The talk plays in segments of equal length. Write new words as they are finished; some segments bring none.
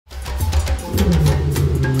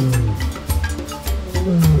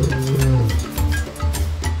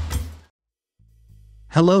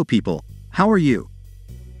Hello people, how are you?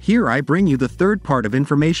 Here I bring you the third part of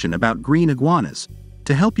information about green iguanas,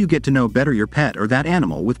 to help you get to know better your pet or that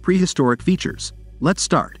animal with prehistoric features. Let's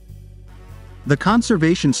start. The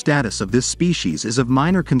conservation status of this species is of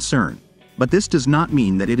minor concern, but this does not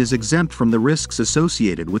mean that it is exempt from the risks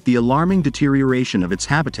associated with the alarming deterioration of its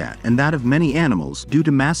habitat and that of many animals due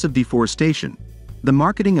to massive deforestation. The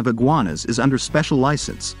marketing of iguanas is under special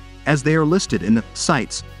license, as they are listed in the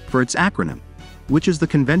CITES for its acronym, which is the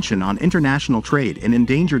Convention on International Trade in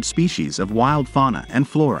Endangered Species of Wild Fauna and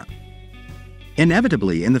Flora.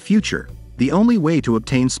 Inevitably in the future, the only way to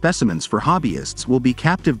obtain specimens for hobbyists will be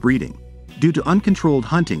captive breeding, due to uncontrolled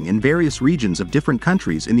hunting in various regions of different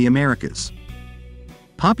countries in the Americas.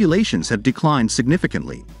 Populations have declined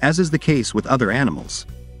significantly, as is the case with other animals.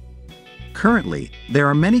 Currently, there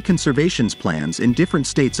are many conservation plans in different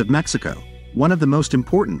states of Mexico, one of the most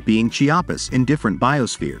important being Chiapas in different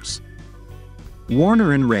biospheres.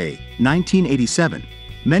 Warner and Ray, 1987,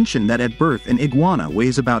 mentioned that at birth an iguana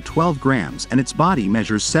weighs about 12 grams and its body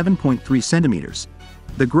measures 7.3 centimeters.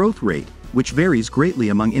 The growth rate, which varies greatly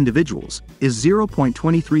among individuals, is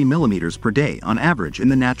 0.23 millimeters per day on average in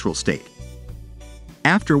the natural state.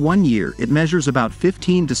 After 1 year it measures about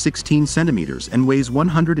 15 to 16 centimeters and weighs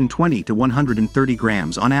 120 to 130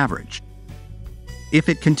 grams on average. If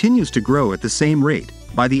it continues to grow at the same rate,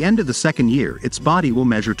 by the end of the second year its body will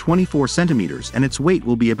measure 24 centimeters and its weight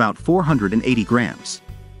will be about 480 grams.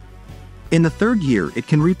 In the third year it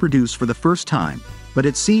can reproduce for the first time, but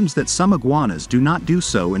it seems that some iguanas do not do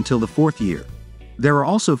so until the fourth year. There are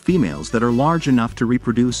also females that are large enough to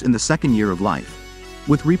reproduce in the second year of life.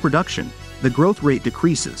 With reproduction, the growth rate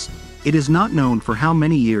decreases. It is not known for how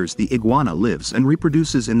many years the iguana lives and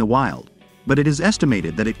reproduces in the wild, but it is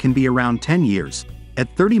estimated that it can be around 10 years.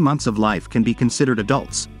 At 30 months of life can be considered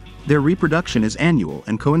adults. Their reproduction is annual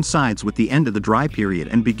and coincides with the end of the dry period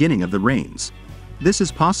and beginning of the rains. This is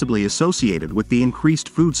possibly associated with the increased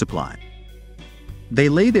food supply. They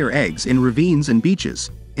lay their eggs in ravines and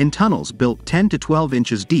beaches, in tunnels built 10 to 12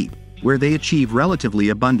 inches deep, where they achieve relatively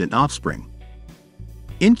abundant offspring.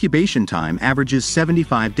 Incubation time averages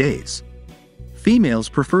 75 days. Females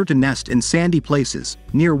prefer to nest in sandy places,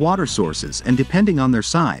 near water sources, and depending on their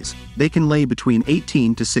size, they can lay between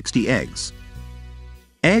 18 to 60 eggs.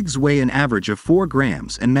 Eggs weigh an average of 4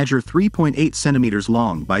 grams and measure 3.8 centimeters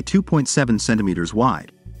long by 2.7 centimeters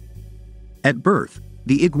wide. At birth,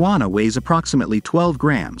 the iguana weighs approximately 12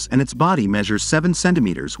 grams and its body measures 7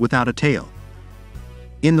 centimeters without a tail.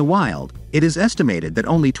 In the wild, it is estimated that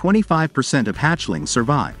only 25% of hatchlings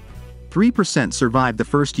survive. 3% survive the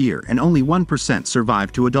first year and only 1%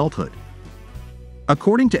 survive to adulthood.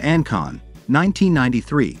 According to Ancon,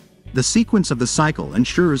 1993, the sequence of the cycle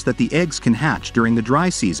ensures that the eggs can hatch during the dry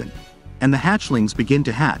season, and the hatchlings begin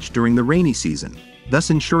to hatch during the rainy season, thus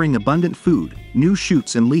ensuring abundant food, new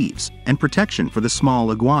shoots and leaves, and protection for the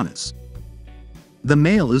small iguanas. The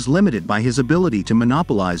male is limited by his ability to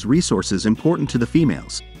monopolize resources important to the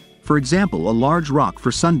females, for example a large rock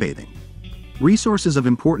for sunbathing. Resources of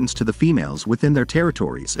importance to the females within their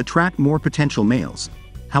territories attract more potential males.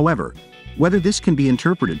 However, whether this can be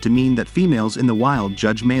interpreted to mean that females in the wild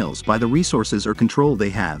judge males by the resources or control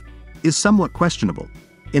they have, is somewhat questionable,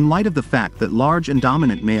 in light of the fact that large and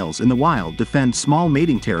dominant males in the wild defend small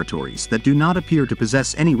mating territories that do not appear to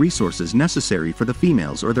possess any resources necessary for the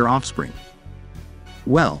females or their offspring.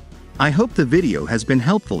 Well, I hope the video has been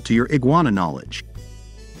helpful to your iguana knowledge.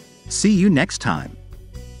 See you next time.